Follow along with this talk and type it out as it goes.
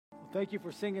Thank you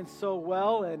for singing so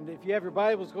well. And if you have your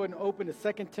Bibles, go ahead and open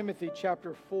to 2 Timothy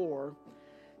chapter 4.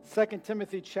 2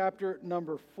 Timothy chapter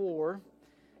number 4.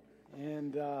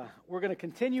 And we're going to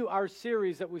continue our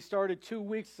series that we started 2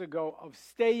 weeks ago of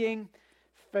staying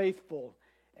faithful.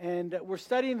 And we're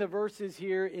studying the verses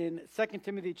here in 2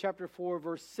 Timothy chapter 4,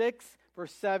 verse 6,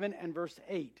 verse 7, and verse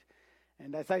 8.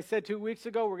 And as I said 2 weeks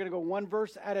ago, we're going to go one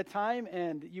verse at a time.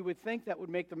 And you would think that would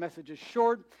make the messages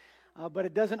short. But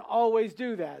it doesn't always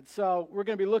do that. So we're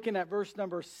going to be looking at verse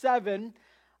number 7.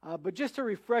 But just to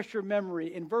refresh your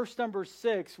memory, in verse number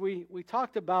 6, we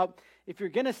talked about if you're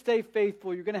going to stay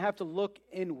faithful, you're going to have to look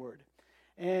inward.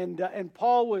 And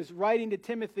Paul was writing to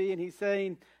Timothy, and he's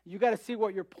saying, you got to see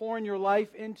what you're pouring your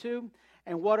life into,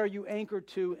 and what are you anchored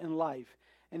to in life.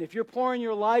 And if you're pouring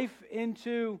your life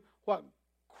into what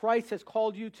Christ has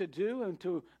called you to do,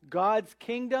 into God's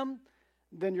kingdom,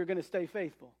 then you're going to stay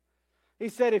faithful. He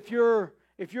said if you're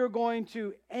going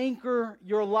to anchor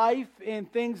your life in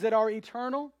things that are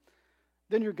eternal,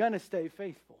 then you're going to stay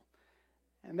faithful.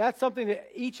 And that's something that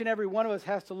each and every one of us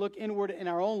has to look inward in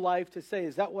our own life to say,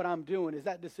 is that what I'm doing? Is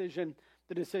that decision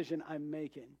the decision I'm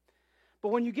making? But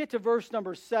when you get to verse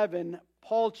number 7,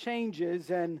 Paul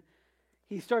changes and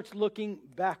he starts looking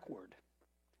backward.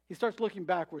 He starts looking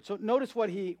backward. So notice what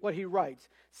he writes.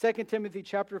 2 Timothy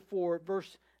chapter 4,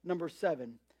 verse number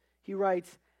 7. He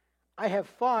writes, I have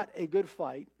fought a good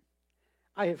fight.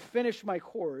 I have finished my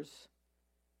course.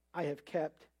 I have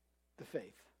kept the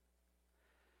faith.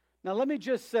 Now let me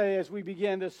just say as we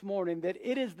begin this morning that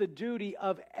it is the duty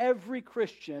of every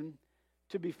Christian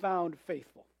to be found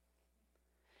faithful.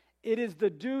 It is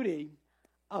the duty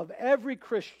of every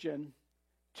Christian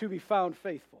to be found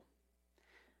faithful.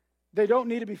 They don't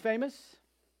need to be famous.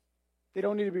 They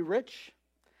don't need to be rich.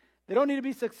 They don't need to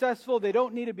be successful. They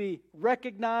don't need to be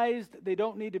recognized. They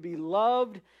don't need to be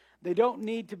loved. They don't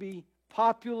need to be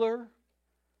popular.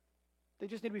 They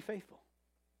just need to be faithful.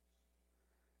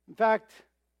 In fact,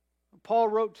 Paul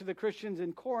wrote to the Christians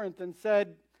in Corinth and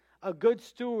said, a good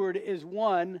steward is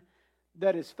one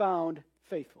that is found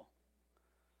faithful.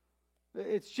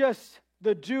 It's just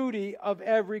the duty of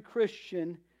every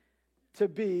Christian to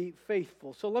be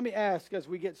faithful. So let me ask as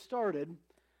we get started,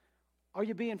 are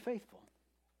you being faithful?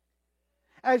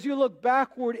 As you look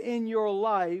backward in your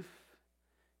life,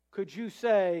 could you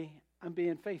say, I'm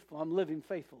being faithful, I'm living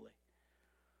faithfully?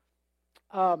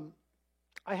 I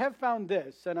have found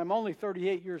this, and I'm only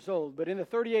 38 years old, but in the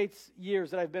 38 years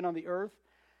that I've been on the earth,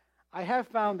 I have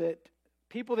found that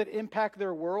people that impact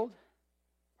their world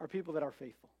are people that are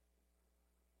faithful.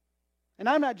 And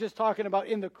I'm not just talking about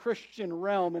in the Christian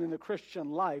realm and in the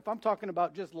Christian life. I'm talking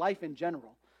about just life in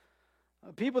general.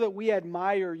 People that we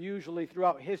admire usually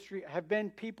throughout history have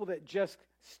been people that just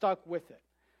stuck with it.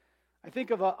 I think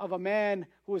of a man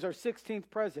who was our 16th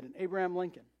president, Abraham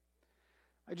Lincoln.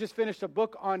 I just finished a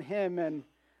book on him, and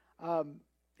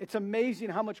it's amazing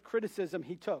how much criticism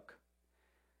he took.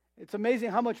 It's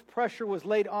amazing how much pressure was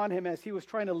laid on him as he was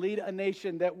trying to lead a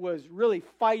nation that was really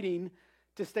fighting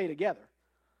to stay together.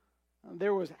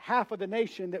 There was half of the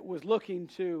nation that was looking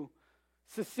to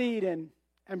secede and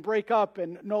break up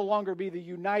and no longer be the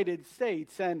United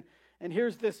States. And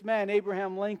here's this man,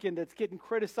 Abraham Lincoln, that's getting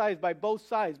criticized by both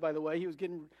sides, by the way. He was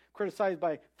getting criticized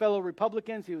by fellow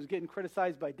Republicans. He was getting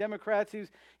criticized by Democrats. He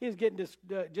was getting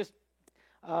just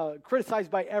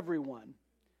criticized by everyone.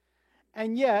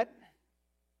 And yet,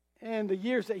 in the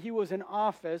years that he was in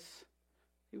office,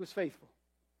 he was faithful,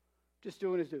 just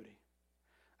doing his duty.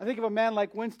 I think of a man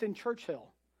like Winston Churchill.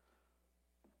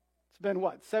 Been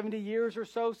 70 years or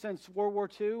so since World War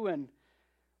II, and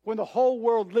when the whole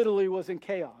world literally was in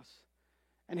chaos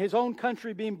and his own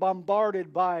country being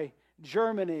bombarded by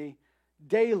Germany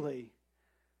daily,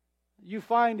 you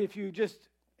find if you just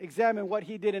examine what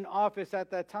he did in office at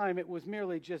that time, it was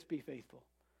merely just be faithful.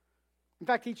 In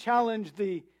fact, he challenged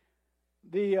the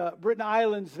Britain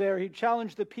Islands there. He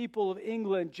challenged the people of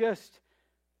England, just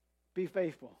be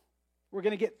faithful. We're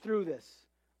going to get through this.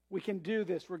 We can do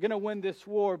this. We're going to win this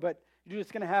war, but you're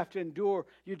just going to have to endure.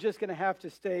 You're just going to have to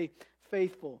stay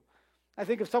faithful. I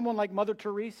think of someone like Mother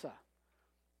Teresa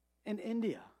in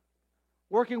India,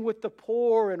 working with the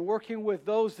poor and working with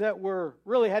those that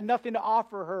really had nothing to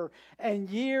offer her. And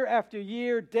year after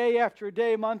year, day after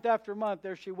day, month after month,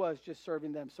 there she was, just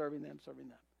serving them. Not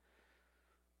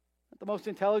the most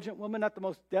intelligent woman, not the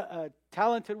most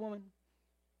talented woman,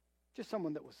 just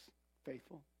someone that was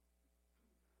faithful.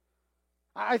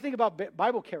 I think about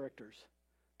Bible characters.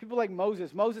 People like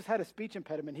Moses. Moses had a speech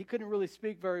impediment. He couldn't really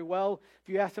speak very well. If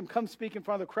you asked him, come speak in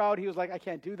front of the crowd, he was like, I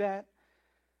can't do that.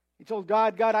 He told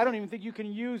God, God, I don't even think you can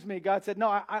use me. God said, no,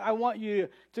 I want you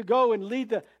to go and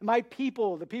lead my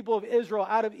people, the people of Israel,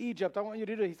 out of Egypt. I want you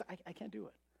to do it. He said, I can't do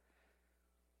it.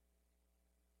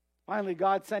 Finally,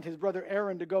 God sent his brother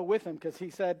Aaron to go with him because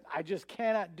he said, I just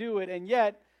cannot do it. And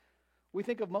yet, we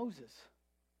think of Moses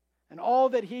and all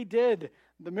that he did,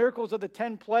 the miracles of the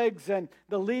 10 plagues and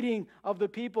the leading of the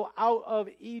people out of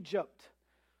Egypt,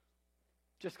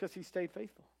 just because he stayed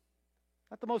faithful.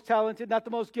 Not the most talented, not the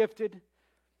most gifted.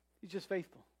 He's just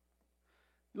faithful.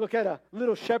 You look at a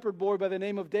little shepherd boy by the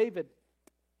name of David.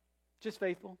 Just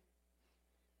faithful.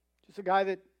 Just a guy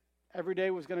that every day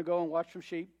was going to go and watch some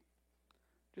sheep.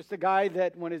 Just a guy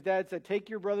that when his dad said, take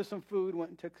your brother some food,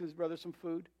 went and took his brother some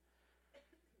food.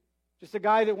 Just a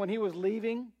guy that when he was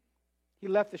leaving, he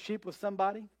left the sheep with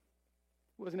somebody.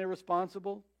 He wasn't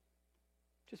irresponsible.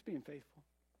 Just being faithful.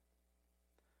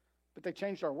 But they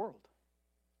changed our world.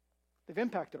 They've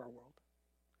impacted our world.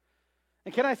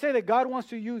 And can I say that God wants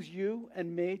to use you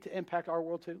and me to impact our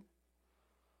world too? Do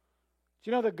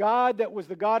you know the God that was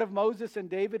the God of Moses and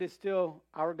David is still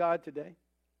our God today?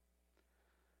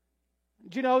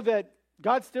 Do you know that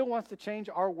God still wants to change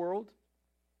our world?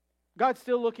 God's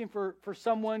still looking for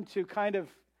someone to kind of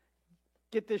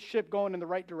get this ship going in the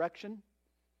right direction.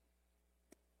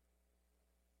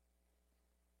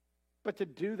 But to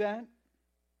do that,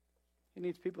 He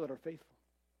needs people that are faithful.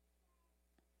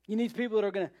 He needs people that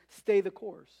are going to stay the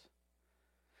course.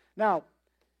 Now,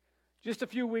 just a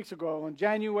few weeks ago, on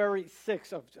January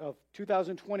 6th of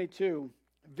 2022,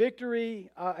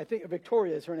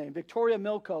 Victoria is her name. Victoria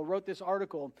Milko wrote this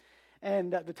article,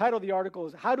 and the title of the article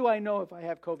is, How Do I Know If I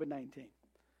Have COVID-19?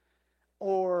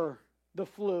 Or the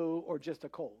flu, or just a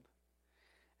cold?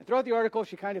 And throughout the article,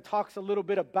 she kind of talks a little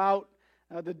bit about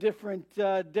the different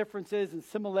differences and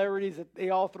similarities that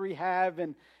they all three have,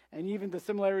 and even the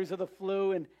similarities of the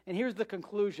flu. And here's the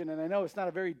conclusion, and I know it's not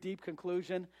a very deep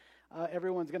conclusion.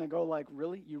 Everyone's going to go like,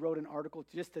 really? You wrote an article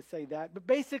just to say that? But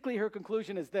basically her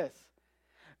conclusion is this: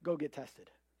 go get tested.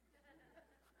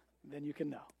 Then you can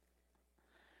know.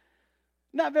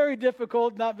 Not very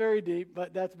difficult, not very deep,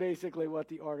 but that's basically what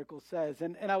the article says.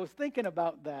 And I was thinking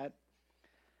about that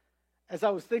as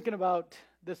I was thinking about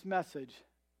this message.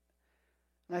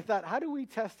 And I thought, how do we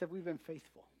test if we've been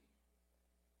faithful?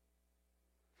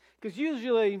 Because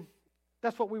usually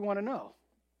that's what we want to know.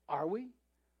 Are we?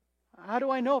 How do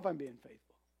I know if I'm being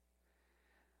faithful?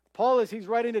 Paul, as he's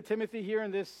writing to Timothy here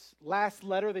in this last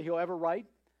letter that he'll ever write,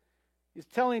 he's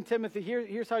telling Timothy,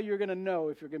 here's how you're going to know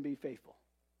if you're going to be faithful.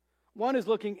 One is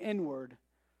looking inward,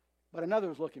 but another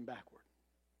is looking backward.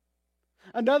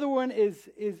 Another one is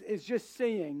just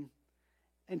seeing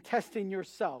and testing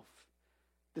yourself.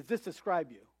 Does this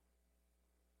describe you?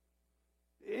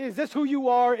 Is this who you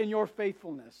are in your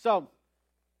faithfulness? So,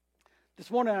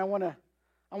 this morning I want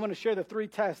to share the three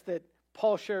tests that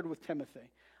Paul shared with Timothy.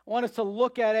 I want us to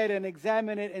look at it and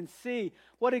examine it and see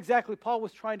what exactly Paul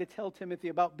was trying to tell Timothy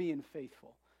about being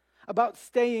faithful, about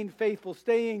staying faithful,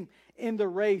 staying in the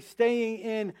race, staying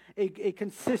in a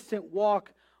consistent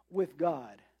walk with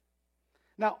God.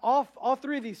 Now, all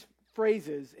three of these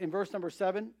phrases in verse number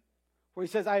 7, where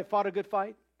he says, I have fought a good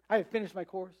fight, I have finished my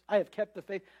course, I have kept the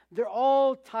faith, they're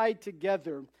all tied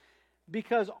together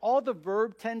because all the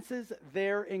verb tenses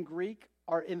there in Greek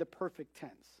are in the perfect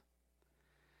tense.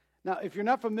 Now, if you're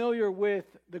not familiar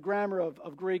with the grammar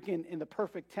of Greek in the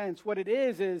perfect tense, what it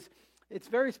is it's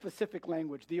very specific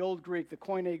language, the Old Greek, the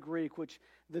Koine Greek, which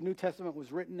the New Testament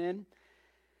was written in.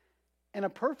 And a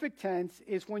perfect tense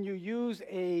is when you use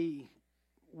a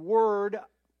word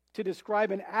to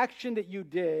describe an action that you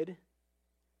did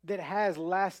that has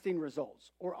lasting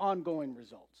results or ongoing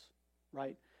results,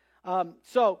 right?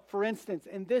 So, for instance,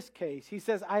 in this case, he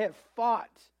says, I have fought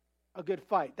a good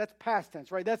fight. That's past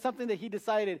tense, right? That's something that he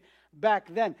decided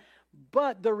back then.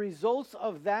 But the results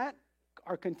of that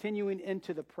are continuing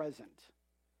into the present.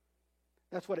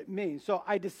 That's what it means. So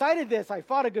I decided this, I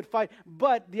fought a good fight,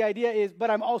 but the idea is, but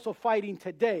I'm also fighting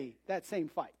today, that same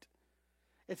fight.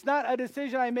 It's not a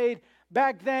decision I made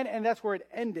back then and that's where it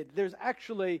ended. There's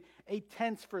actually a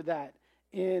tense for that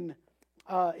in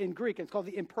Greek. It's called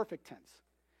the imperfect tense.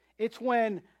 It's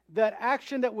when that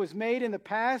action that was made in the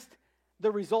past,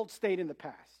 the result stayed in the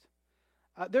past.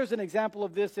 There's an example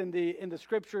of this in the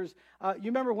scriptures. You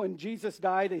remember when Jesus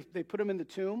died, they put him in the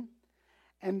tomb.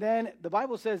 And then the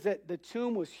Bible says that the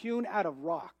tomb was hewn out of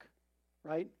rock,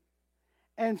 right?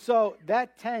 And so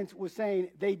that tense was saying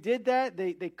they did that,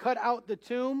 they cut out the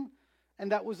tomb,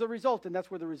 and that was the result, and that's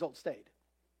where the result stayed,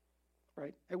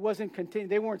 right? It wasn't continuing.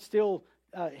 They weren't still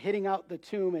hitting out the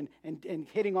tomb and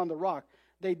hitting on the rock.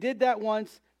 They did that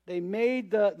once. They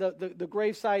made the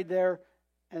graveside there,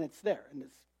 and it's there,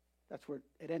 and That's where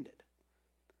it ended.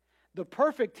 The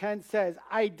perfect tense says,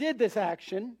 I did this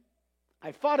action,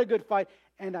 I fought a good fight,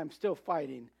 and I'm still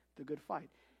fighting the good fight.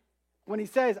 When he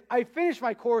says, I finished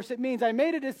my course, it means I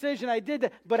made a decision, I did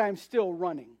that, but I'm still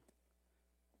running.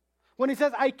 When he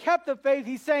says, I kept the faith,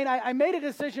 he's saying, I made a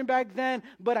decision back then,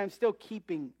 but I'm still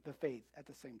keeping the faith at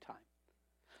the same time.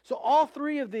 So all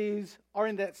three of these are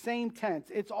in that same tense.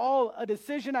 It's all a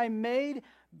decision I made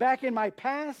back in my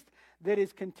past that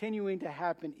is continuing to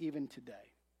happen even today.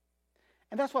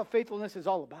 And that's what faithfulness is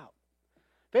all about.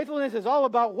 Faithfulness is all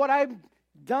about what I've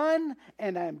done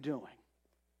and I'm doing.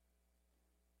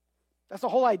 That's the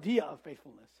whole idea of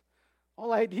faithfulness. The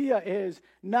whole idea is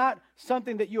not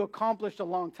something that you accomplished a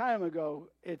long time ago.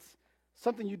 It's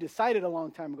something you decided a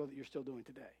long time ago that you're still doing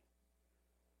today.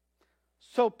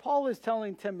 So Paul is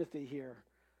telling Timothy here,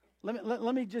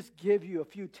 let me just give you a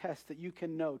few tests that you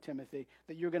can know, Timothy,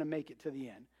 that you're going to make it to the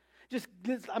end.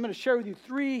 I'm going to share with you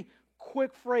 3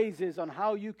 quick phrases on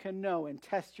how you can know and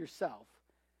test yourself.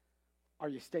 Are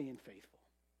you staying faithful?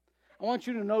 I want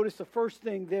you to notice the first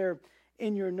thing there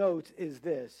in your notes is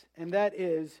this, and that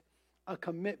is a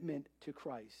commitment to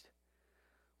Christ.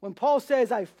 When Paul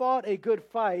says, I fought a good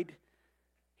fight,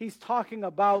 he's talking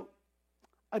about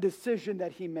a decision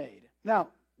that he made. Now,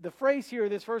 the phrase here,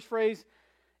 this first phrase,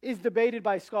 is debated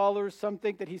by scholars. Some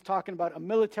think that he's talking about a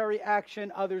military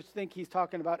action. Others think he's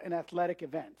talking about an athletic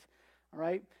event. All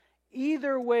right?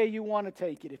 Either way you want to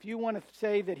take it. If you want to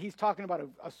say that he's talking about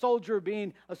a soldier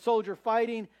being a soldier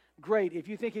fighting, great. If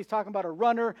you think he's talking about a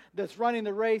runner that's running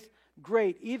the race,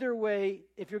 great. Either way,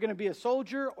 if you're going to be a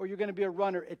soldier or you're going to be a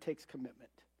runner, it takes commitment.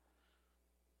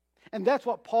 And that's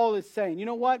what Paul is saying. You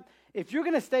know what? If you're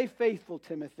going to stay faithful,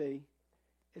 Timothy,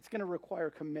 it's going to require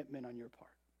commitment on your part.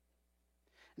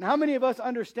 And how many of us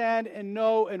understand and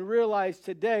know and realize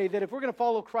today that if we're going to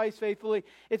follow Christ faithfully,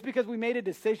 it's because we made a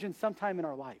decision sometime in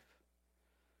our life.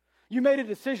 You made a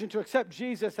decision to accept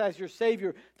Jesus as your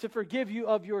Savior, to forgive you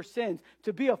of your sins,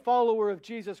 to be a follower of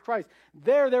Jesus Christ.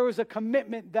 There was a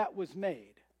commitment that was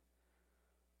made.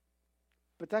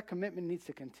 But that commitment needs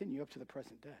to continue up to the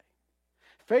present day.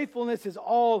 Faithfulness is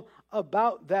all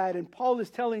about that. And Paul is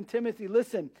telling Timothy,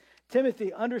 listen,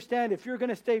 Timothy, understand if you're going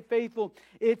to stay faithful,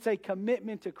 it's a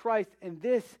commitment to Christ. And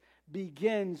this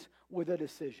begins with a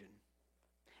decision.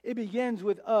 It begins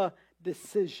with a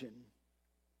decision.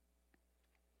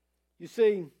 You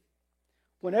see,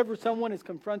 whenever someone is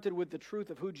confronted with the truth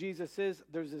of who Jesus is,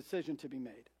 there's a decision to be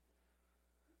made.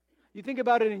 You think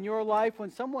about it in your life,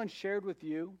 when someone shared with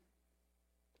you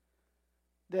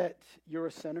that you're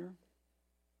a sinner,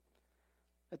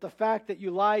 that the fact that you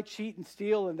lie, cheat, and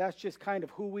steal, and that's just kind of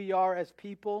who we are as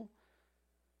people,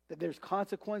 that there's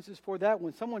consequences for that.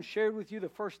 When someone shared with you the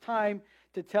first time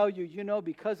to tell you, you know,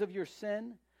 because of your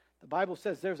sin, the Bible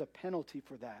says there's a penalty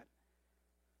for that.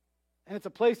 And it's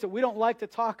a place that we don't like to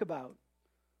talk about.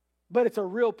 But it's a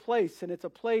real place, and it's a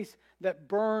place that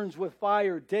burns with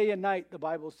fire day and night, the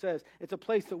Bible says. It's a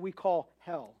place that we call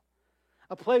hell.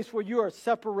 A place where you are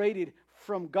separated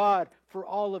from God for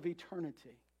all of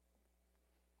eternity.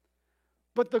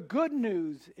 But the good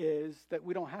news is that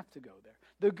we don't have to go there.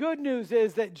 The good news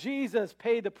is that Jesus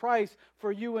paid the price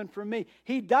for you and for me.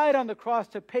 He died on the cross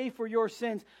to pay for your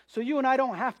sins, so you and I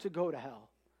don't have to go to hell,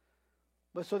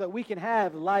 but so that we can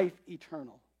have life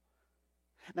eternal.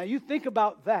 Now you think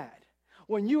about that.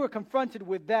 When you were confronted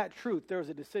with that truth, there was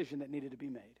a decision that needed to be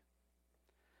made.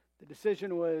 The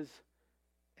decision was,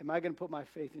 am I going to put my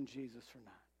faith in Jesus or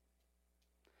not?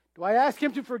 Do I ask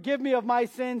him to forgive me of my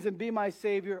sins and be my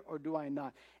Savior, or do I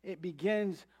not? It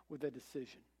begins with a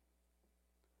decision.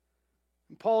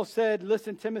 And Paul said,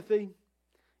 listen, Timothy,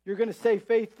 you're going to stay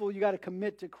faithful. You got to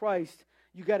commit to Christ.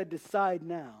 You got to decide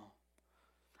now.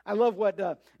 I love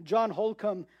what John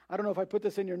Holcomb, I don't know if I put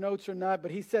this in your notes or not,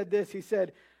 but he said this. He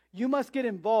said, you must get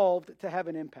involved to have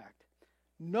an impact.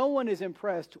 No one is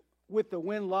impressed with the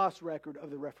win-loss record of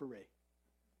the referee.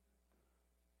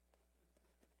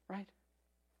 Right?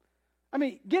 I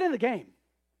mean, get in the game.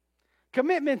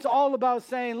 Commitment's all about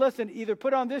saying, listen, either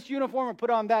put on this uniform or put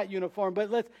on that uniform, but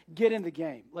let's get in the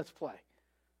game. Let's play.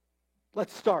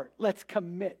 Let's start. Let's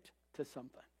commit to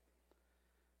something.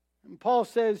 And Paul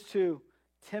says to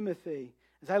Timothy,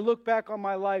 as I look back on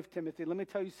my life, Timothy, let me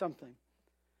tell you something.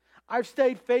 I've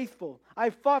stayed faithful.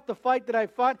 I fought the fight that I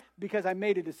fought because I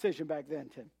made a decision back then,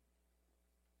 Tim.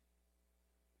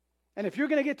 And if you're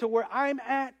going to get to where I'm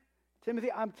at,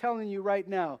 Timothy, I'm telling you right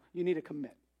now, you need to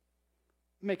commit.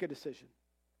 Make a decision.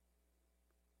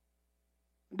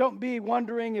 Don't be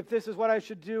wondering if this is what I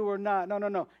should do or not.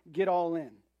 No. Get all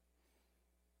in.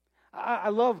 I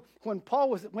love when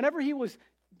whenever he was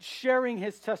sharing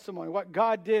his testimony, what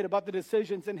God did about the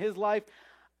decisions in his life,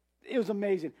 It was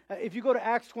amazing. If you go to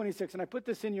Acts 26, and I put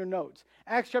this in your notes,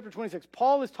 Acts chapter 26,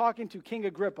 Paul is talking to King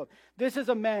Agrippa. This is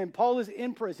a man, Paul is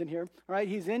in prison here, right?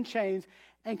 He's in chains,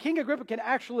 and King Agrippa can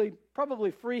actually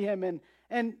probably free him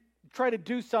and try to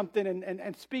do something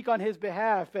and speak on his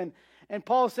behalf. And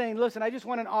Paul's saying, listen, I just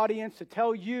want an audience to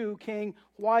tell you, King,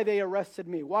 why they arrested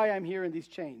me, why I'm here in these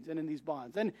chains and in these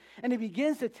bonds. And he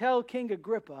begins to tell King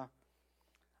Agrippa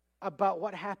about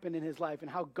what happened in his life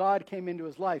and how God came into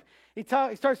his life. He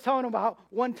starts telling him about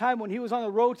one time when he was on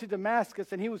the road to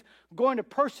Damascus and he was going to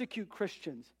persecute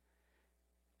Christians.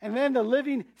 And then the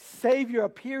living Savior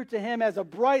appeared to him as a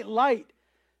bright light.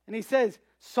 And he says,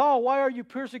 Saul, why are you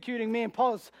persecuting me? And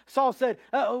Saul said,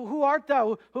 who art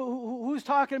thou? Who's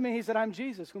talking to me? He said, I'm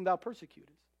Jesus, whom thou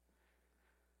persecutest.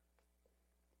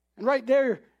 And right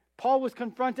there, Paul was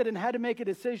confronted and had to make a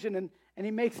decision, and he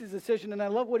makes his decision. And I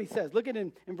love what he says. Look at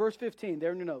it in verse 15,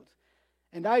 there in your notes.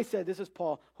 And I said, this is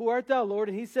Paul, who art thou, Lord?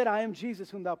 And he said, I am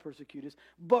Jesus, whom thou persecutest.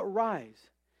 But rise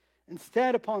and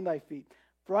stand upon thy feet,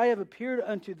 for I have appeared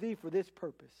unto thee for this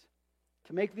purpose,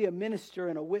 to make thee a minister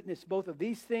and a witness both of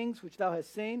these things which thou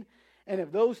hast seen, and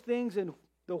of those things in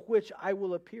the which I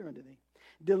will appear unto thee,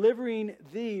 delivering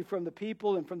thee from the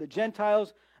people and from the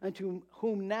Gentiles, unto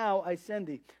whom now I send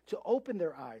thee, to open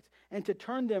their eyes, and to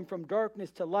turn them from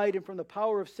darkness to light, and from the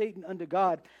power of Satan unto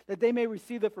God, that they may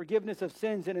receive the forgiveness of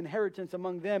sins and inheritance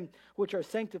among them which are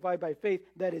sanctified by faith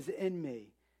that is in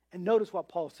me. And notice what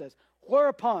Paul says.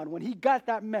 Whereupon, when he got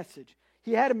that message,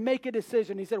 he had to make a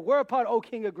decision. He said, whereupon, O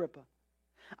King Agrippa,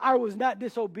 I was not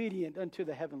disobedient unto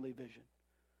the heavenly vision.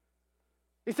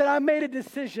 He said, I made a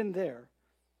decision there.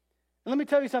 And let me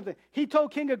tell you something. He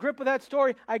told King Agrippa that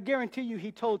story. I guarantee you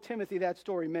he told Timothy that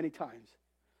story many times.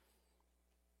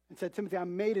 And said, Timothy, I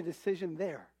made a decision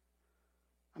there.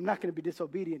 I'm not going to be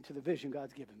disobedient to the vision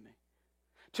God's given me,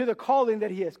 to the calling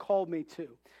that he has called me to.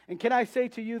 And can I say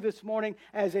to you this morning,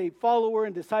 as a follower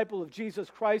and disciple of Jesus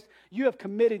Christ, you have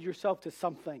committed yourself to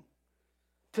something,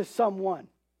 to someone.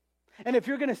 And if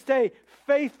you're going to stay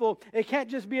faithful, it can't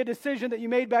just be a decision that you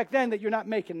made back then that you're not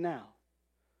making now.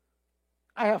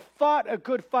 I have fought a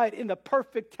good fight in the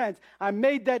perfect tense. I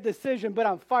made that decision, but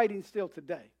I'm fighting still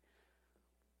today.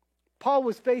 Paul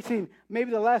was facing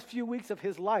maybe the last few weeks of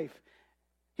his life.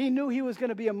 He knew he was going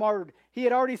to be a martyr. He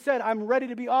had already said, I'm ready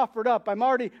to be offered up. I'm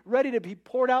already ready to be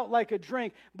poured out like a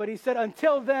drink. But he said,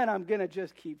 until then, I'm going to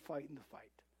just keep fighting the fight.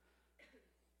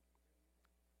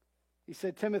 He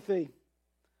said, Timothy,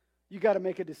 you got to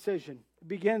make a decision. It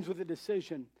begins with a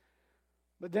decision,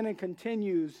 but then it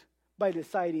continues by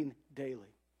deciding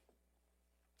daily.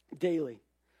 Daily.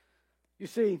 You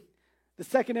see, the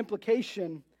second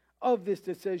implication of this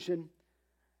decision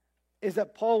is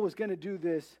that Paul was going to do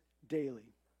this daily.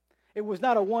 It was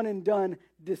not a one and done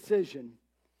decision.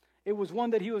 It was one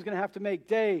that he was going to have to make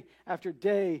day after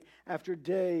day after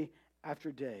day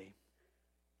after day.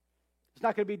 It's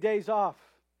not going to be days off.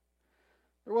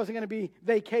 There wasn't going to be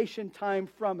vacation time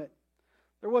from it.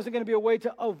 There wasn't going to be a way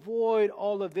to avoid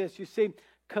all of this. You see,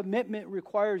 commitment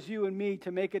requires you and me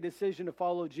to make a decision to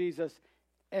follow Jesus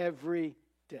every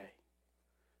day.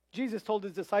 Jesus told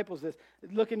his disciples this.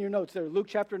 Look in your notes there. Luke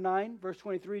chapter 9, verse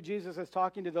 23, Jesus is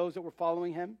talking to those that were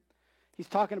following him. He's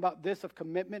talking about this of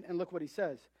commitment, and look what he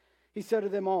says. He said to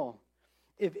them all,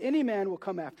 if any man will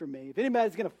come after me, if anybody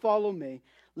is going to follow me,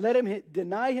 let him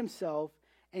deny himself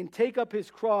and take up his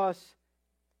cross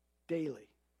daily.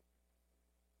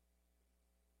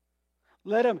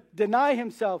 Let him deny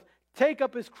himself, take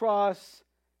up his cross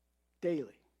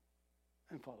daily,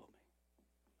 and follow me.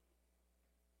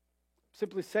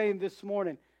 Simply saying this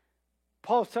morning,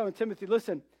 Paul's telling Timothy,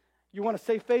 listen, you want to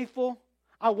stay faithful?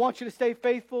 I want you to stay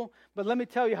faithful, but let me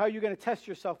tell you how you're going to test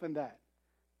yourself in that.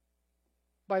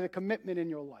 By the commitment in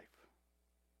your life.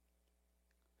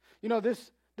 You know,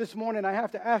 this morning I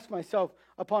have to ask myself,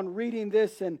 upon reading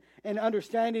this and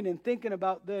understanding and thinking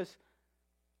about this,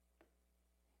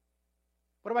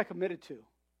 what am I committed to?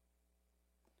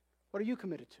 What are you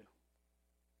committed to?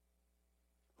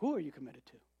 Who are you committed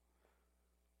to?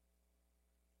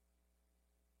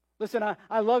 Listen,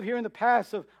 I love hearing the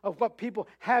past of what people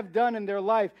have done in their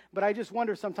life, but I just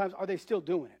wonder sometimes, are they still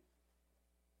doing it?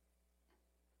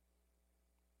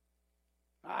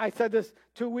 I said this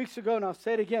 2 weeks ago, and I'll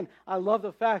say it again. I love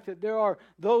the fact that there are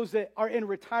those that are in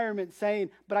retirement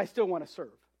saying, but I still want to serve.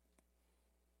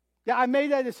 Yeah, I made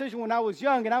that decision when I was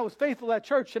young, and I was faithful at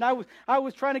church, and I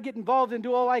was trying to get involved and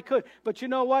do all I could. But you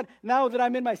know what? Now that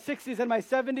I'm in my 60s and my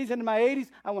 70s and in my 80s,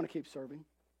 I want to keep serving.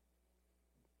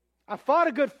 I fought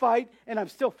a good fight, and I'm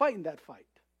still fighting that fight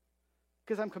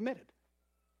because I'm committed.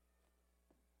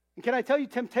 And can I tell you,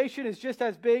 temptation is just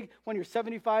as big when you're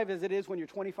 75 as it is when you're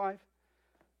 25?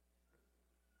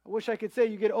 I wish I could say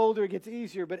you get older, it gets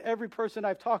easier, but every person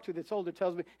I've talked to that's older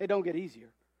tells me it don't get easier.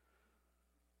 In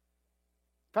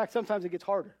fact, sometimes it gets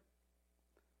harder.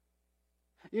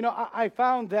 You know, I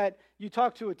found that you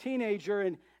talk to a teenager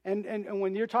and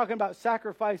when you're talking about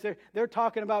sacrifice, they're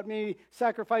talking about maybe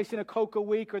sacrificing a Coke a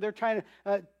week, or they're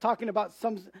talking about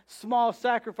some small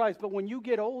sacrifice. But when you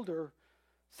get older,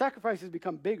 sacrifices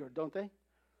become bigger, don't they?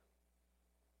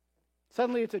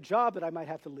 Suddenly it's a job that I might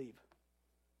have to leave.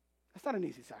 That's not an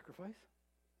easy sacrifice.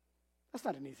 That's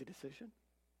not an easy decision.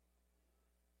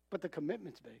 But the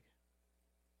commitment's big.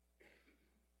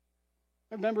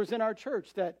 There are members in our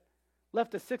church that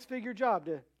left a 6-figure job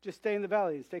to just stay in the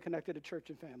valley and stay connected to church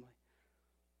and family.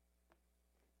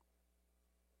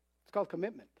 It's called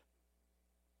commitment.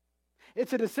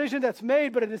 It's a decision that's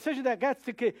made, but a decision that gets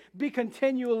to be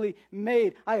continually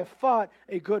made. I have fought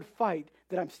a good fight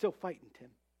that I'm still fighting, Tim.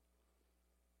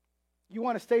 You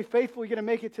want to stay faithful, you're going to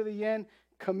make it to the end,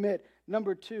 commit.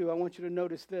 Number 2, I want you to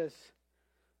notice this.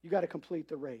 You got to complete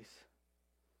the race.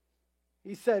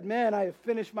 He said, man, I have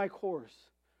finished my course.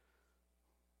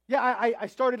 Yeah, I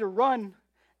started to run,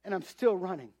 and I'm still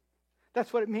running.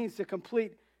 That's what it means to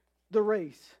complete the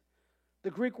race. The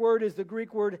Greek word is the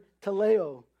Greek word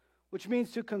teleo, which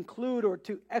means to conclude or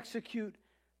to execute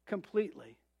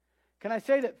completely. Can I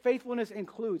say that faithfulness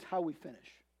includes how we finish?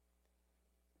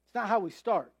 It's not how we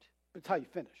start, but it's how you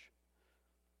finish.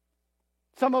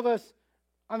 Some of us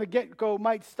on the get-go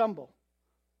might stumble.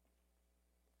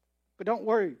 But don't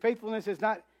worry, faithfulness is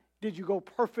not, did you go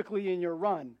perfectly in your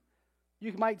run?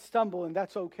 You might stumble, and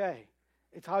that's okay.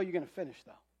 It's how you're going to finish,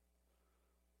 though.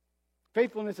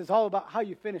 Faithfulness is all about how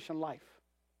you finish in life.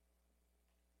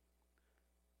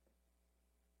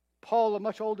 Paul, a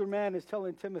much older man, is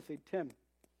telling Timothy, Tim,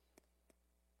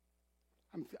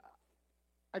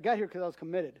 I got here because I was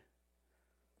committed,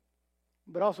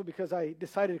 but also because I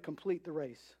decided to complete the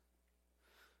race.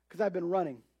 Because I've been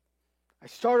running. I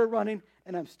started running,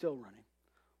 and I'm still running.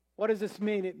 What does this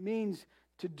mean? It means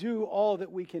to do all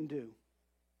that we can do.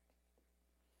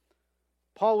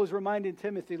 Paul was reminding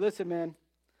Timothy, listen, man,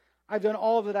 I've done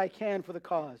all that I can for the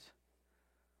cause.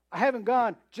 I haven't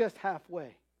gone just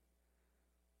halfway.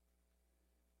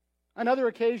 On other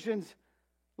occasions,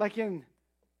 like in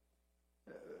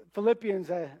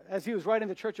Philippians, as he was writing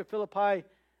the church of Philippi,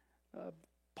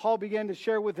 Paul began to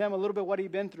share with them a little bit what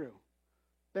he'd been through.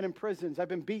 Been in prisons, I've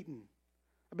been beaten,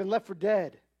 I've been left for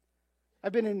dead,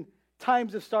 I've been in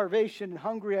times of starvation and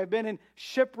hungry. I've been in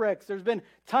shipwrecks. There's been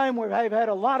time where I've had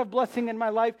a lot of blessing in my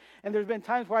life, and there's been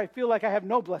times where I feel like I have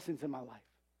no blessings in my life.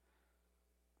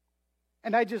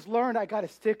 And I just learned I got to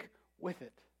stick with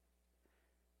it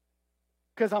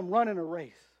because I'm running a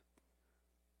race.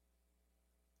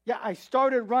 Yeah, I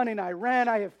started running. I ran.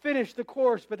 I have finished the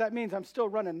course, but that means I'm still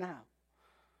running now.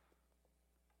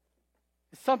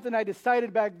 It's something I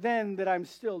decided back then that I'm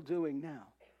still doing now.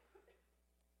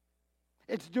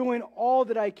 It's doing all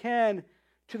that I can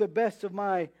to the best of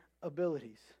my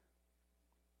abilities,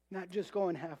 not just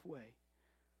going halfway.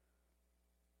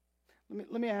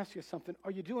 Let me ask you something.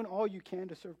 Are you doing all you can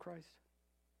to serve Christ?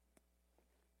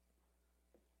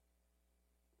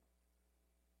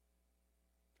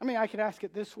 I mean, I could ask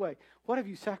it this way. What have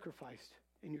you sacrificed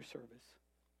in your service?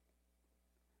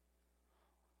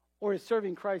 Or has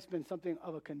serving Christ been something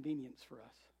of a convenience for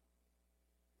us?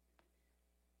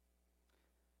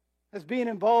 Has being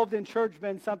involved in church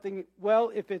been something,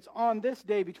 well, if it's on this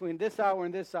day between this hour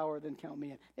and this hour, then count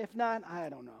me in. If not, I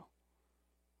don't know.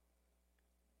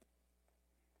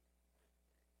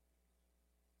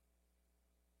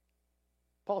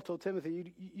 Paul told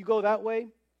Timothy, you go that way,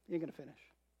 you ain't going to finish.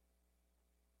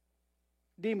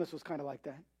 Demas was kind of like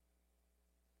that.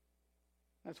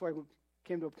 That's why he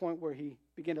came to a point where he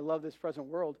began to love this present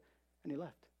world, and he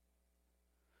left.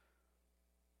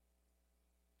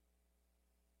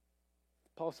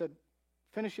 Paul said,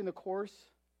 finishing the course,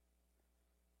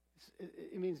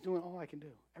 it means doing all I can do,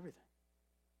 everything,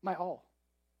 my all.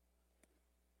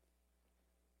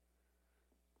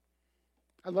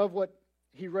 I love what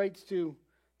he writes to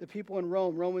the people in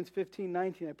Rome, Romans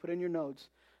 15:19, I put in your notes.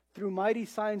 Through mighty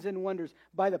signs and wonders,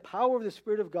 by the power of the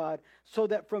Spirit of God, so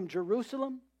that from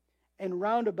Jerusalem and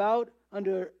round about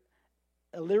under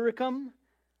Illyricum,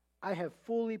 I have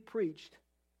fully preached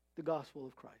the gospel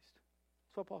of Christ.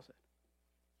 That's what Paul said.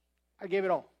 I gave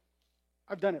it all.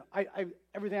 I've done it.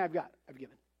 Everything I've got, I've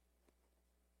given.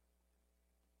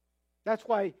 That's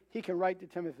why he can write to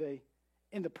Timothy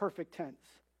in the perfect tense,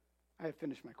 I have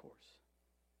finished my course.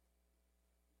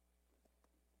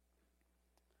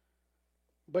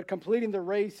 But completing the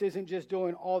race isn't just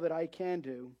doing all that I can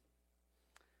do,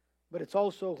 but it's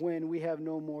also when we have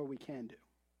no more we can do.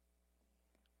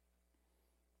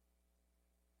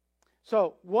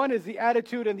 So one is the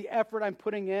attitude and the effort I'm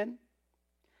putting in.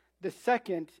 The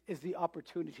second is the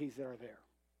opportunities that are there.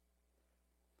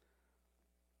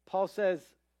 Paul says,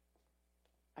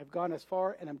 I've gone as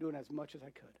far and I'm doing as much as I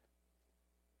could.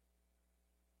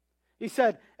 He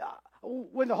said,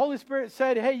 when the Holy Spirit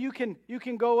said, hey, you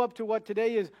can go up to what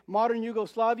today is modern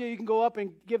Yugoslavia, you can go up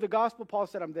and give the gospel, Paul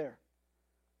said, I'm there.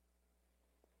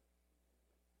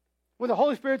 When the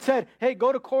Holy Spirit said, hey,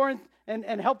 go to Corinth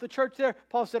and help the church there,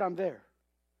 Paul said, I'm there.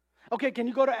 Okay, can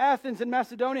you go to Athens and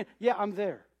Macedonia? Yeah, I'm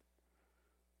there.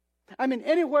 I mean,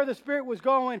 anywhere the Spirit was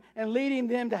going and leading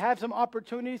them to have some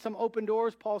opportunities, some open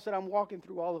doors, Paul said, I'm walking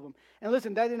through all of them. And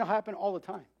listen, that didn't happen all the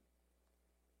time.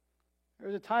 There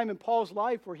was a time in Paul's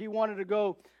life where he wanted to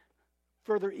go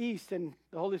further east, and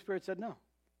the Holy Spirit said, no,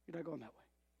 you're not going that way.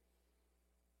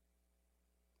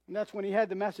 And that's when he had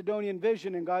the Macedonian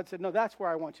vision, and God said, no, that's where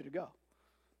I want you to go.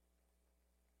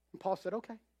 And Paul said,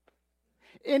 okay.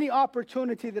 Any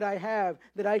opportunity that I have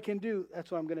that I can do, that's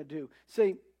what I'm going to do.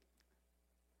 See,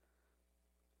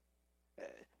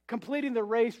 completing the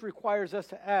race requires us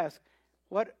to ask,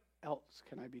 what else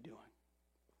can I be doing?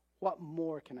 What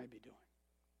more can I be doing?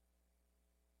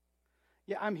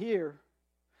 Yeah, I'm here,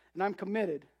 and I'm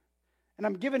committed, and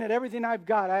I'm giving it everything I've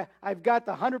got. I've got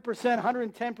the 100%,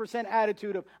 110%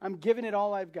 attitude of I'm giving it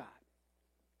all I've got.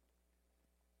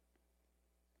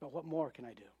 But what more can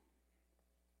I do?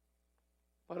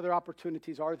 What other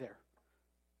opportunities are there?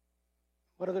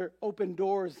 What other open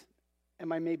doors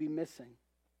am I maybe missing?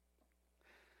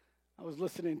 I was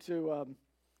listening to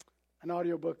an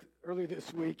audiobook earlier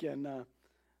this week, and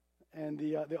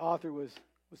the author was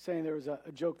saying there was a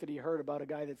joke that he heard about a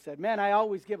guy that said, man, I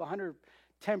always give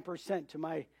 110%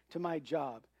 to my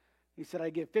job. He said, I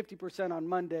give 50% on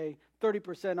Monday,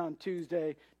 30% on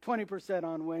Tuesday, 20%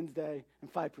 on Wednesday,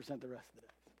 and 5% the rest of the day.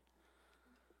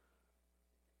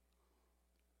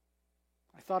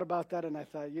 I thought about that, and I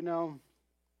thought,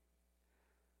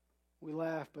 we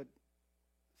laugh, but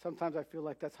sometimes I feel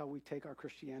like that's how we take our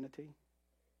Christianity.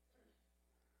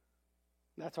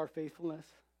 That's our faithfulness.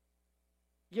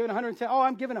 Giving 110. Oh,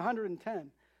 I'm giving 110.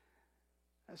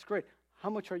 That's great. How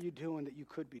much are you doing that you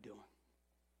could be doing?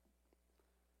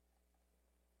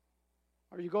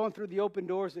 Are you going through the open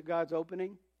doors that God's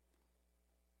opening?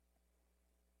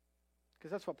 Because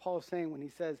that's what Paul is saying when he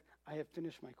says, I have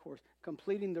finished my course.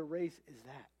 Completing the race is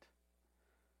that.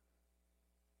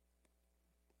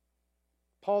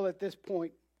 Paul, at this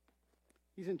point,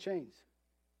 he's in chains.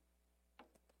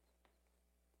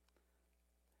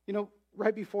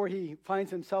 Right before he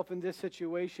finds himself in this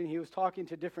situation, he was talking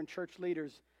to different church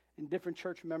leaders and different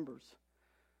church members.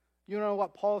 You know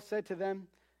what Paul said to them?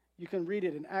 You can read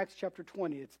it in Acts chapter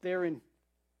 20. It's there in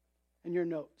your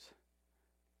notes.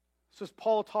 So it's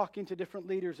Paul talking to different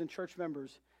leaders and church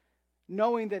members,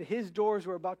 knowing that his doors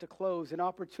were about to close and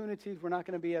opportunities were not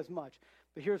going to be as much.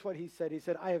 But here's what he said. He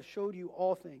said, I have showed you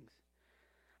all things,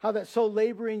 how that so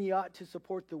laboring ye ought to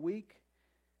support the weak,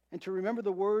 and to remember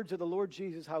the words of the Lord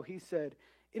Jesus, how he said,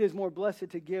 it is more blessed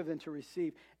to give than to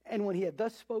receive. And when he had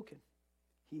thus spoken,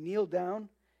 he kneeled down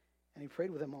and he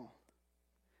prayed with them all.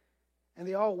 And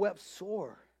they all wept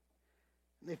sore.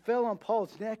 And they fell on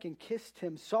Paul's neck and kissed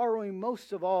him, sorrowing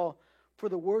most of all for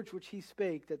the words which he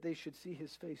spake, that they should see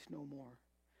his face no more.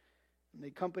 And they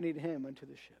accompanied him unto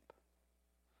the ship.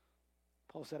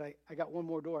 Paul said, I got one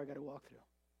more door I got to walk through.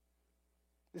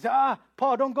 They said,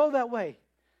 Paul, don't go that way.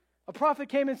 A prophet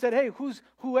came and said, hey,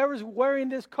 whoever's wearing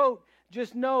this coat,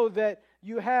 just know that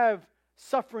you have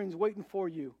sufferings waiting for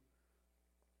you.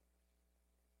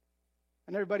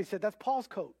 And everybody said, that's Paul's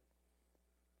coat.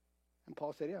 And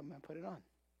Paul said, yeah, I'm going to put it on.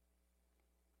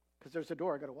 Because there's a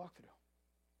door I got to walk through.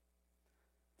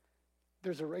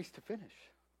 There's a race to finish.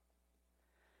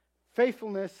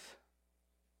 Faithfulness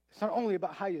is not only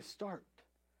about how you start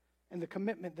and the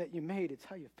commitment that you made, it's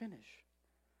how you finish.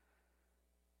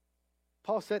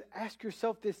 Paul said, ask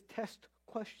yourself this test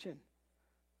question,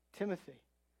 Timothy.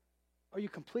 Are you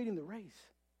completing the race?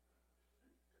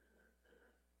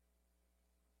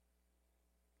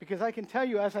 Because I can tell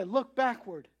you, as I look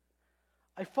backward,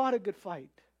 I fought a good fight,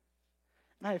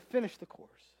 and I have finished the course.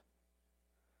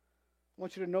 I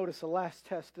want you to notice the last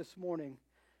test this morning,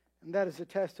 and that is the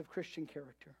test of Christian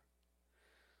character.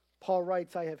 Paul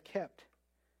writes, I have kept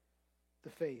the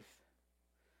faith.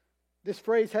 This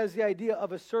phrase has the idea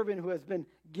of a servant who has been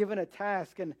given a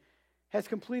task and has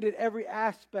completed every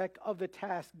aspect of the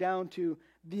task down to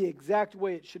the exact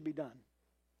way it should be done.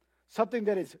 Something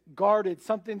that is guarded,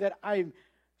 something that I'm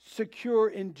secure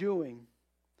in doing.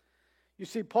 You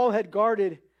see, Paul had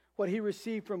guarded what he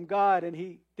received from God, and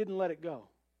he didn't let it go.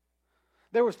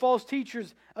 There was false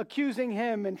teachers accusing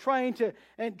him and trying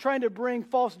to bring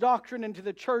false doctrine into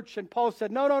the church. And Paul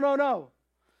said, no, no, no, no.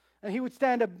 And he would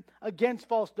stand up against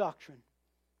false doctrine.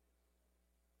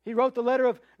 He wrote the letter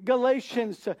of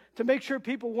Galatians to make sure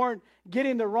people weren't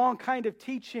getting the wrong kind of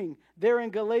teaching there in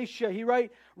Galatia. He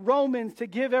wrote Romans to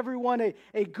give everyone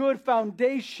a good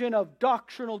foundation of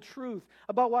doctrinal truth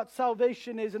about what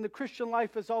salvation is and the Christian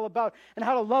life is all about, and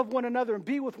how to love one another and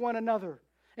be with one another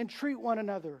and treat one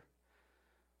another.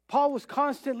 Paul was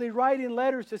constantly writing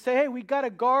letters to say, hey, we got to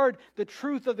guard the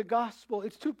truth of the gospel.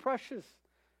 It's too precious.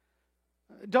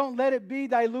 Don't let it be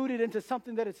diluted into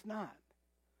something that it's not.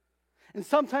 And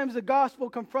sometimes the gospel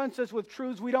confronts us with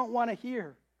truths we don't want to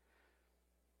hear.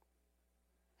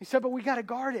 He said, but we got to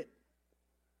guard it.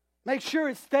 Make sure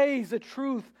it stays the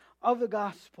truth of the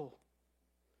gospel.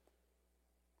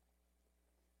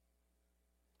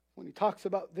 When he talks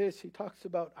about this, he talks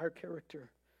about our character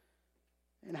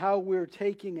and how we're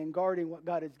taking and guarding what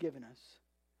God has given us.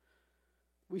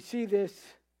 We see this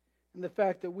in the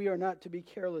fact that we are not to be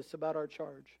careless about our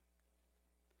charge.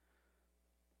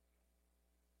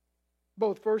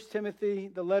 Both 1 Timothy,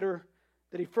 the letter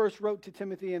that he first wrote to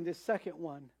Timothy, and this second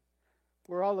one,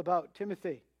 we're all about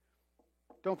Timothy.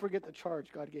 Don't forget the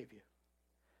charge God gave you.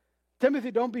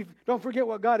 Timothy, don't forget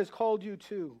what God has called you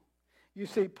to. You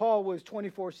see, Paul was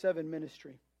 24/7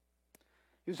 ministry.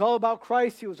 He was all about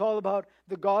Christ. He was all about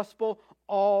the gospel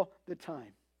all the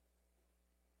time.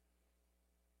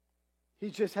 He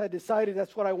just had decided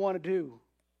that's what I want to do.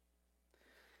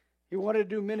 He wanted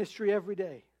to do ministry every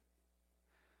day.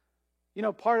 You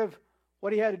know, part of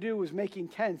what he had to do was making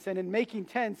tents. And in making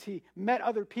tents, he met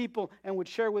other people and would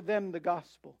share with them the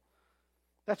gospel.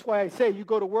 That's why I say you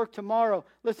go to work tomorrow.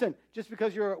 Listen, just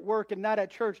because you're at work and not at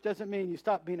church doesn't mean you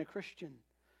stop being a Christian.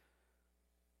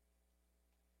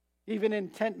 Even in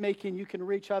tent making, you can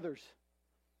reach others.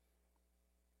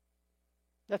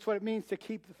 That's what it means to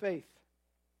keep the faith.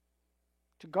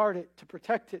 To guard it, to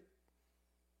protect it.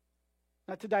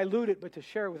 Not to dilute it, but to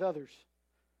share it with others.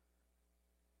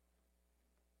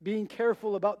 Being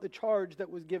careful about the charge that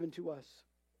was given to us.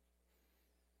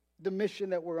 The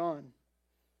mission that we're on.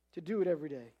 To do it every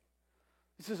day.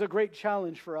 This is a great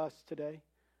challenge for us today.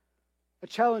 A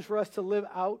challenge for us to live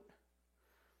out.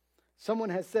 Someone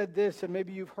has said this, and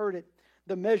maybe you've heard it.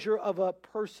 The measure of a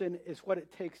person is what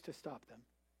it takes to stop them.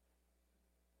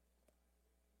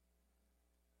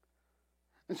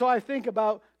 And so I think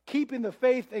about keeping the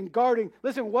faith and guarding.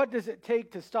 Listen, what does it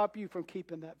take to stop you from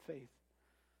keeping that faith?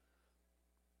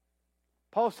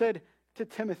 Paul said to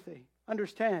Timothy,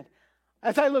 understand,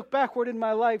 as I look backward in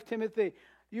my life, Timothy,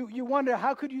 you wonder,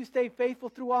 how could you stay faithful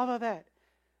through all of that?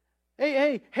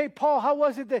 Hey, Paul, how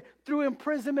was it that through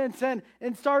imprisonments and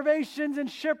starvations and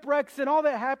shipwrecks and all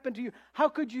that happened to you, how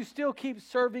could you still keep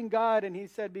serving God? And he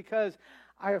said, because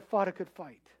I have fought a good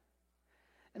fight.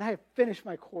 And I have finished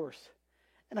my course.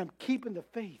 And I'm keeping the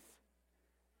faith.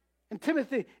 And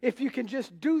Timothy, if you can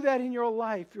just do that in your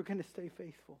life, you're going to stay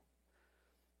faithful.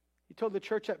 He told the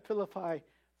church at Philippi,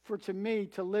 for to me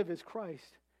to live is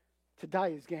Christ, to die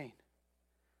is gain.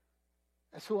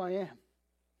 That's who I am.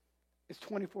 It's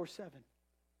 24/7.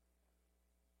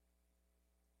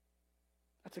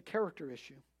 That's a character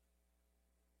issue.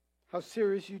 How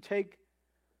serious you take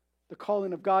the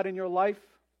calling of God in your life,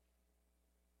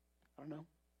 I don't know.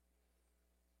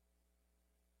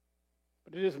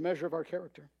 But it is a measure of our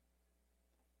character.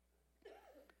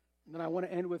 And then I want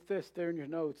to end with this there in your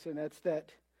notes, and that's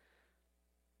that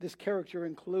this character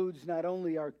includes not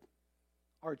only our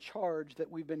charge that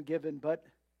we've been given, but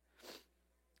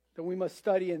that we must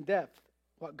study in depth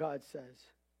what God says.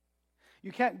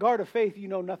 You can't guard a faith you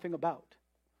know nothing about.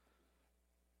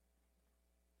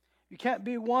 You can't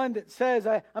be one that says,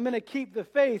 I'm going to keep the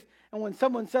faith, and when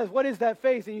someone says, what is that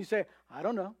faith? And you say, I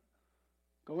don't know.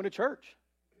 Going to church.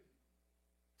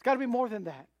 It's got to be more than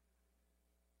that.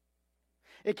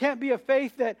 It can't be a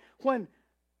faith that when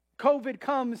COVID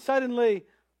comes, suddenly,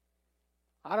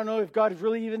 I don't know if God is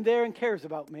really even there and cares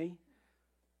about me.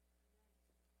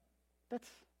 That's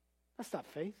not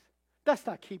faith. That's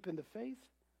not keeping the faith.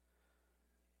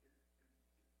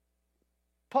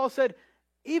 Paul said,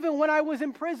 even when I was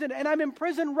in prison, and I'm in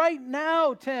prison right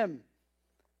now, Tim,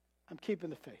 I'm keeping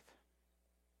the faith.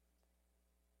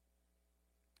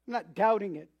 I'm not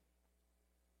doubting it.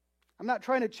 I'm not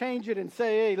trying to change it and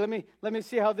say, hey, let me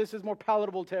see how this is more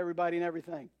palatable to everybody and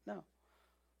everything. No.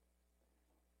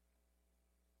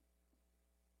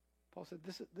 Paul said,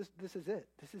 this is it.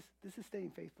 This is staying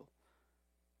faithful.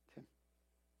 Tim.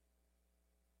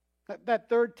 That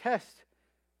third test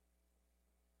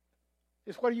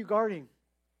is, what are you guarding?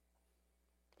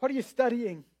 What are you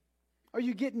studying? Are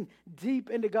you getting deep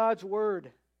into God's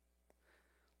Word?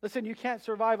 Listen, you can't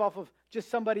survive off of just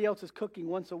somebody else's cooking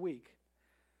once a week.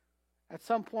 At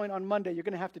some point on Monday, you're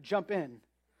going to have to jump in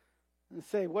and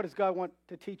say, what does God want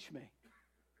to teach me?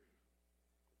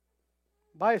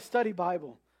 Buy a study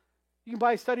Bible. You can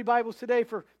buy study Bibles today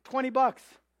for $20.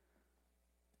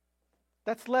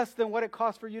 That's less than what it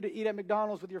costs for you to eat at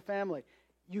McDonald's with your family.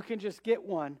 You can just get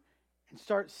one and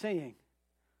start seeing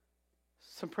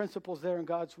some principles there in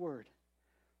God's Word.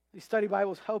 These study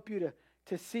Bibles help you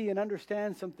to see and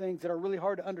understand some things that are really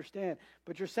hard to understand.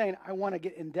 But you're saying, I want to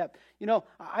get in depth. You know,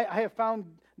 I have found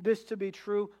this to be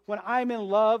true. When I'm in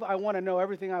love, I want to know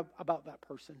everything about that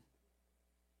person.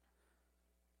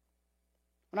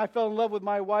 When I fell in love with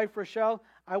my wife, Rochelle,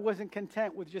 I wasn't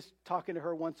content with just talking to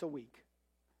her once a week.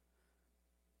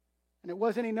 And it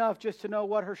wasn't enough just to know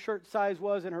what her shirt size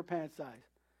was and her pant size.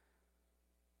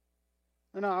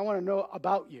 No, I want to know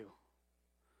about you.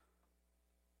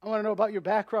 I want to know about your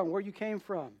background, where you came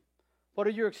from. What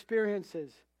are your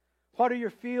experiences? What are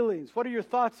your feelings? What are your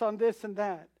thoughts on this and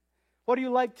that? What do you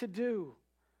like to do?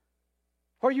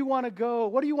 Where you want to go?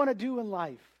 What do you want to do in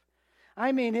life?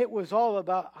 I mean, it was all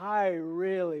about, I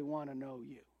really want to know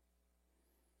you.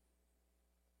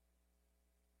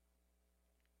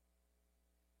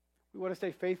 We want to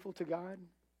stay faithful to God.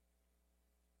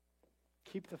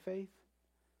 Keep the faith.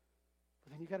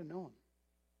 But then you got to know Him.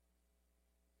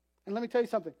 And let me tell you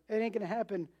something. It ain't going to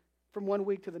happen from one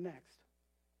week to the next.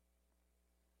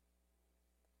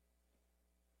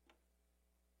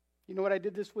 You know what I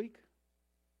did this week?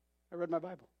 I read my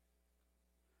Bible.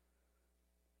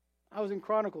 I was in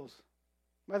Chronicles.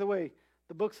 By the way,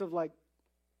 the books of like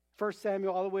 1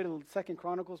 Samuel all the way to 2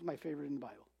 Chronicles, my favorite in the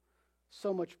Bible.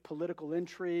 So much political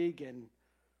intrigue and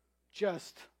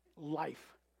just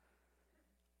life.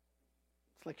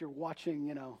 It's like you're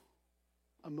watching,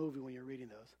 a movie when you're reading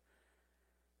those.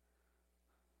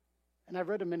 And I've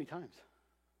read them many times.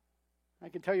 I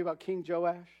can tell you about King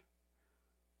Joash.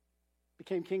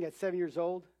 Became king at 7 years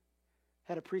old.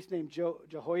 Had a priest named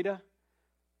Jehoiada.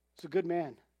 He's a good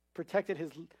man. Protected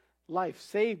his life.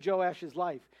 Saved Joash's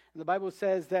life. And the Bible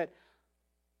says that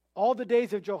all the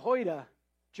days of Jehoiada,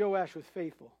 Joash was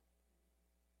faithful.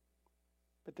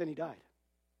 But then he died.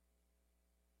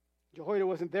 Jehoiada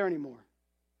wasn't there anymore.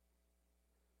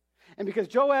 And because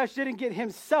Joash didn't get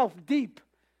himself deep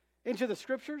into the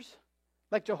scriptures,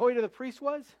 like Jehoiada the priest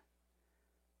was,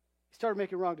 he started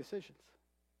making wrong decisions.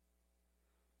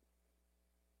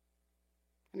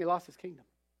 And he lost his kingdom.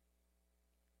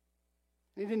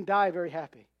 And he didn't die very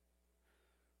happy.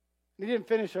 And he didn't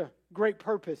finish a great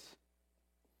purpose.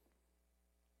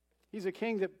 He's a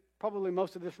king that probably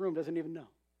most of this room doesn't even know.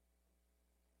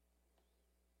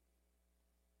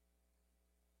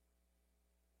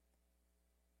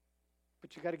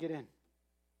 But you got to get in.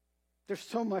 There's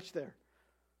so much there.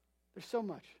 There's so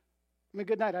much. I mean,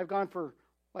 good night. I've gone for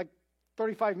like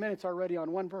 35 minutes already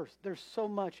on one verse. There's so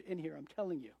much in here, I'm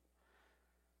telling you.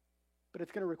 But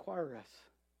it's going to require us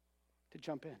to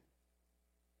jump in.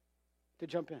 To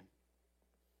jump in.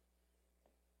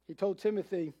 He told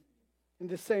Timothy in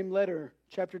this same letter,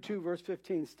 chapter 2, verse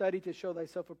 15, study to show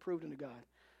thyself approved unto God,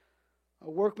 a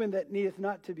workman that needeth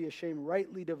not to be ashamed,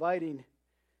 rightly dividing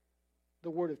the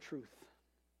word of truth.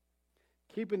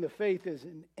 Keeping the faith is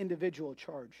an individual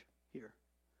charge here.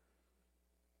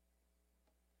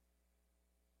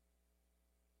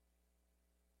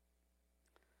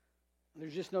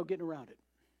 There's just no getting around it.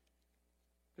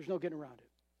 There's no getting around it.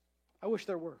 I wish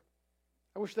there were.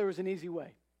 I wish there was an easy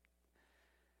way.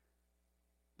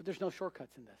 But there's no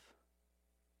shortcuts in this.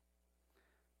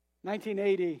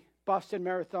 1980 Boston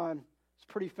Marathon is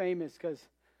pretty famous because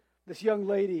this young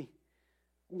lady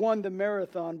won the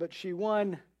marathon, but she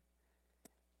won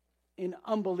in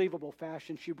unbelievable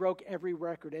fashion. She broke every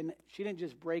record, and she didn't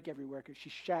just break every record,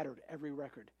 she shattered every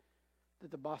record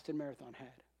that the Boston Marathon had.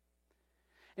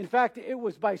 In fact, it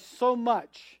was by so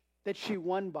much that she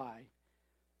won by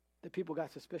that people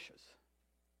got suspicious.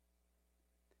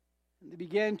 And they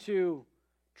began to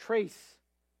trace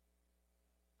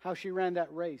how she ran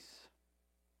that race.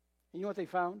 And you know what they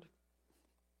found?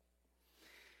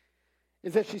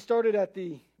 Is that she started at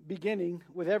the beginning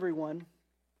with everyone,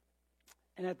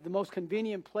 and at the most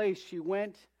convenient place, she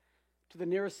went to the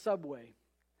nearest subway,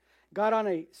 got on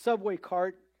a subway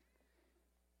cart,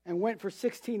 and went for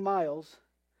 16 miles,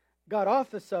 got off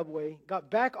the subway, got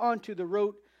back onto the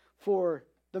route for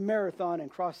the marathon, and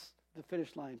crossed the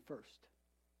finish line first.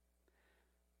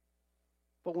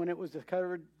 But when it was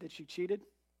discovered that she cheated,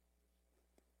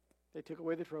 they took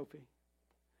away the trophy,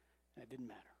 and it didn't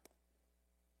matter.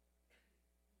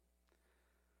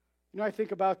 I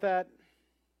think about that.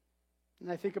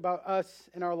 And I think about us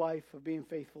in our life of being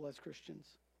faithful as Christians.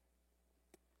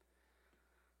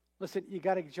 Listen, you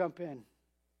got to jump in.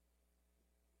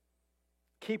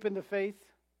 Keeping the faith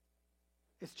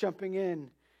is jumping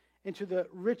into the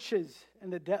riches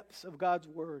and the depths of God's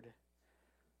word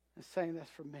and saying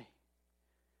that's for me.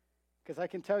 Because I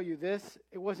can tell you this,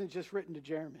 it wasn't just written to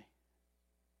Jeremy.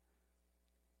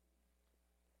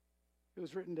 It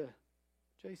was written to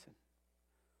Jason.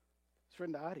 It's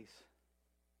written to Adis.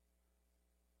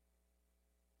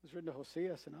 It's written to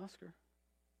Hoseas and Oscar.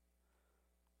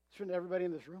 It's written to everybody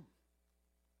in this room.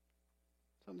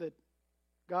 Something that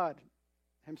God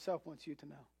himself wants you to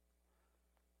know.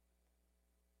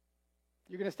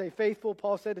 You're going to stay faithful,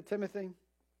 Paul said to Timothy.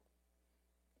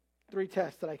 3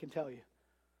 tests that I can tell you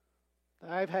that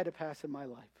I've had to pass in my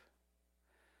life.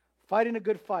 Fighting a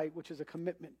good fight, which is a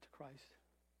commitment to Christ.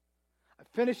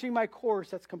 Finishing my course,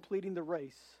 that's completing the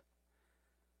race.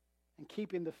 And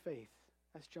keeping the faith,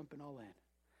 that's jumping all in.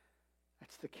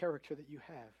 That's the character that you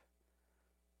have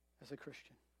as a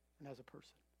Christian and as a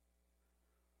person.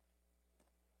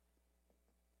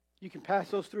 You can pass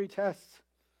those 3 tests,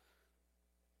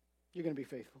 you're going to be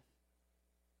faithful.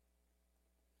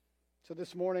 So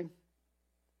this morning,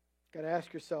 got to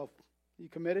ask yourself, are you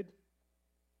committed?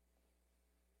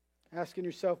 Asking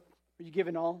yourself, are you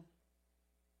giving all?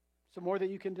 Some more that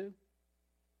you can do?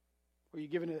 Or are you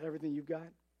giving it everything you've got?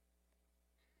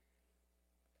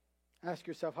 Ask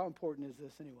yourself, how important is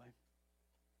this anyway?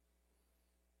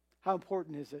 How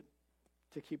important is it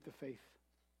to keep the faith?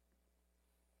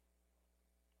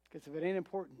 Because if it ain't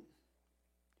important,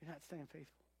 you're not staying faithful.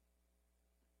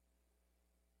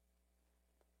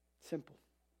 Simple.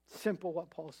 Simple what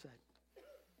Paul said.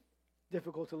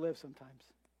 Difficult to live sometimes.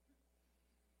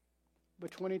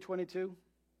 But 2022,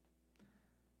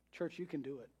 church, you can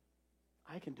do it.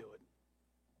 I can do it.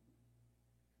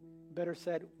 Better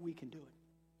said, we can do it.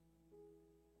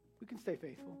 We can stay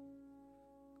faithful.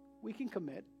 We can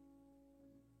commit.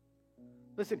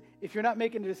 Listen, if you're not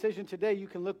making a decision today, you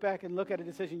can look back and look at a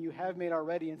decision you have made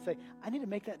already and say, I need to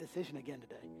make that decision again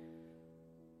today.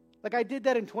 Like I did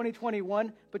that in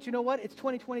 2021, but you know what? It's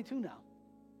 2022 now.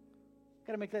 I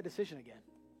got to make that decision again.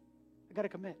 I got to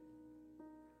commit.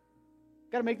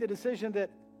 Got to make the decision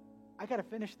that I got to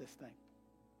finish this thing.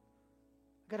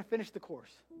 I got to finish the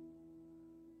course.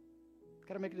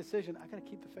 Got to make a decision. I got to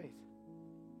keep the faith.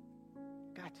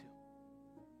 Got to.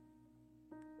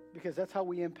 Because that's how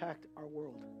we impact our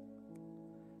world.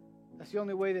 That's the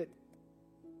only way that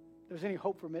there's any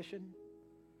hope for mission.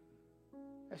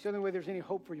 That's the only way there's any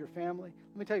hope for your family.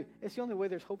 Let me tell you, it's the only way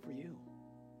there's hope for you.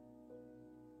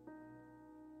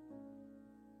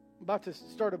 I'm about to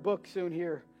start a book soon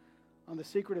here on the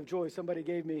secret of joy. Somebody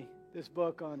gave me this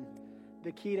book on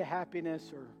the key to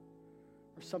happiness or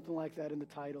something like that in the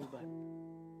title. But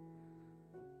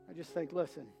I just think,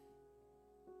 listen,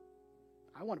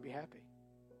 I want to be happy.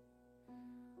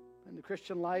 In the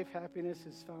Christian life, happiness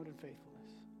is found in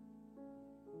faithfulness.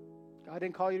 God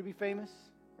didn't call you to be famous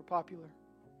or popular,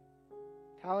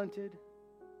 talented,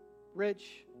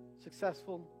 rich,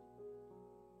 successful.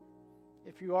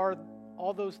 If you are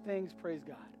all those things, praise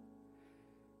God.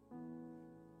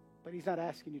 But he's not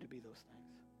asking you to be those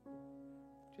things.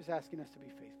 Just asking us to be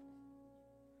faithful.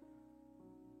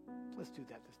 Let's do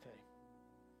that this day.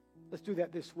 Let's do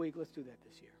that this week. Let's do that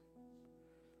this year.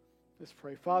 Let's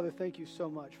pray. Father, thank you so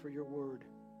much for your word.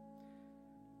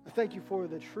 I thank you for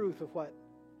the truth of what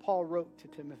Paul wrote to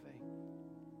Timothy.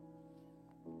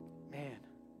 Man,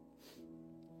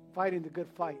 fighting the good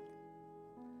fight,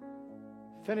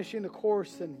 finishing the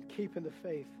course and keeping the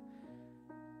faith.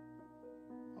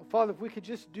 Oh, Father, if we could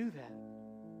just do that,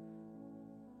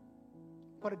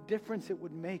 what a difference it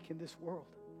would make in this world.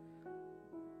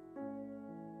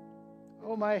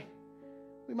 Oh my,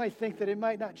 we might think that it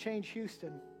might not change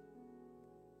Houston,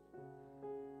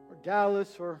 or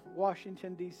Dallas, or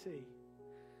Washington, D.C.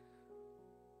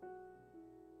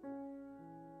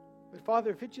 But Father,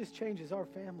 if it just changes our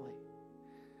family,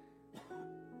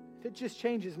 if it just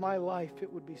changes my life,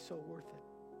 it would be so worth it.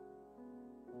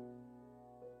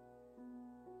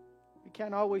 We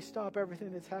can't always stop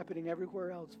everything that's happening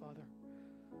everywhere else, Father.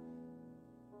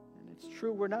 And it's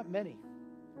true, we're not many.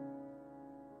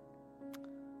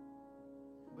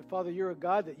 But Father, you're a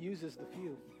God that uses the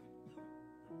few.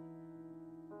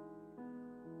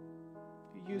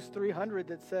 You used 300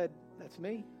 that said, that's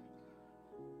me.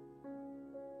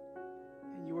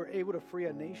 And you were able to free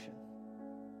a nation.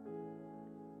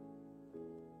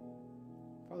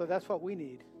 Father, that's what we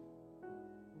need.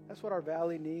 That's what our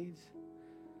valley needs.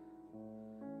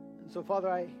 And so, Father,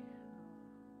 I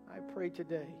pray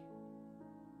today,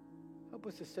 help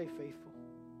us to stay faithful.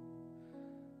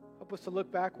 Help us to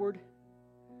look backward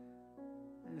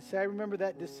and say, I remember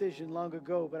that decision long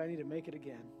ago, but I need to make it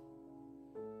again.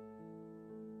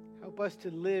 Help us to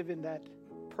live in that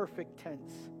perfect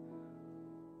tense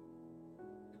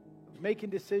of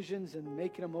making decisions and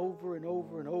making them over and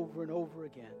over and over and over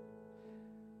again,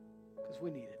 because we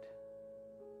need it.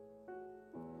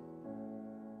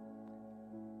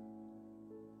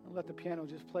 I'll let the piano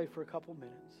just play for a couple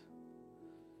minutes.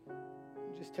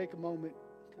 And just take a moment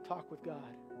to talk with God.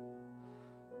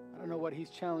 I don't know what He's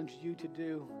challenged you to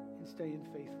do in staying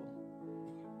faithful,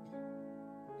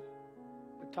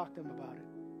 but talk to Him about it.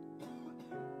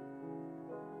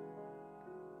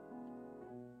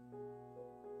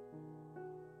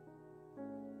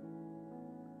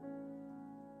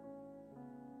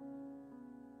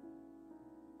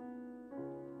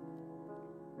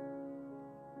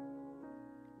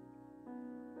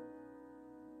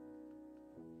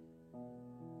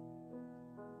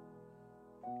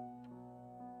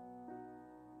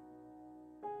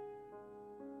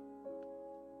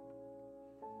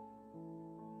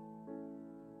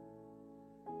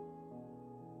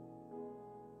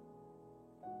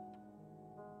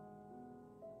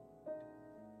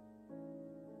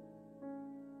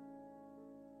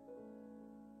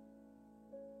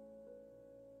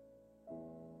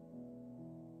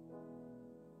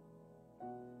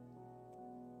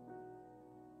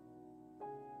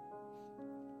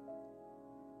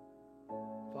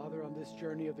 Father, on this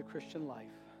journey of the Christian life,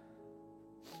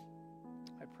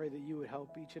 I pray that you would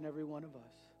help each and every one of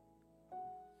us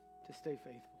to stay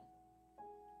faithful.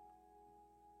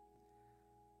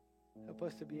 Help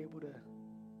us to be able to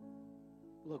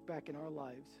look back in our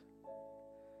lives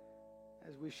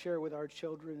as we share with our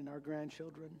children and our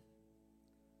grandchildren,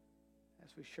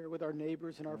 as we share with our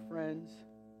neighbors and our friends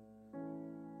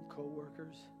and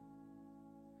co-workers.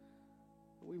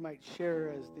 We might share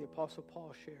as the Apostle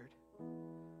Paul shared.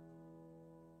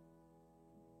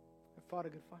 I fought a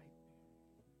good fight.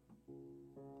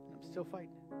 And I'm still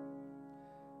fighting.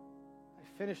 I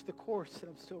finished the course and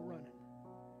I'm still running.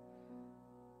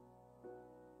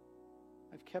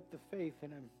 I've kept the faith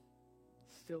and I'm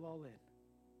still all in.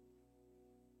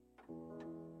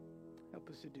 Help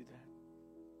us to do that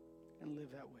and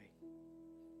live that way.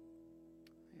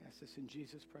 I ask this in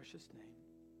Jesus' precious name.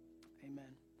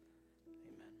 Amen.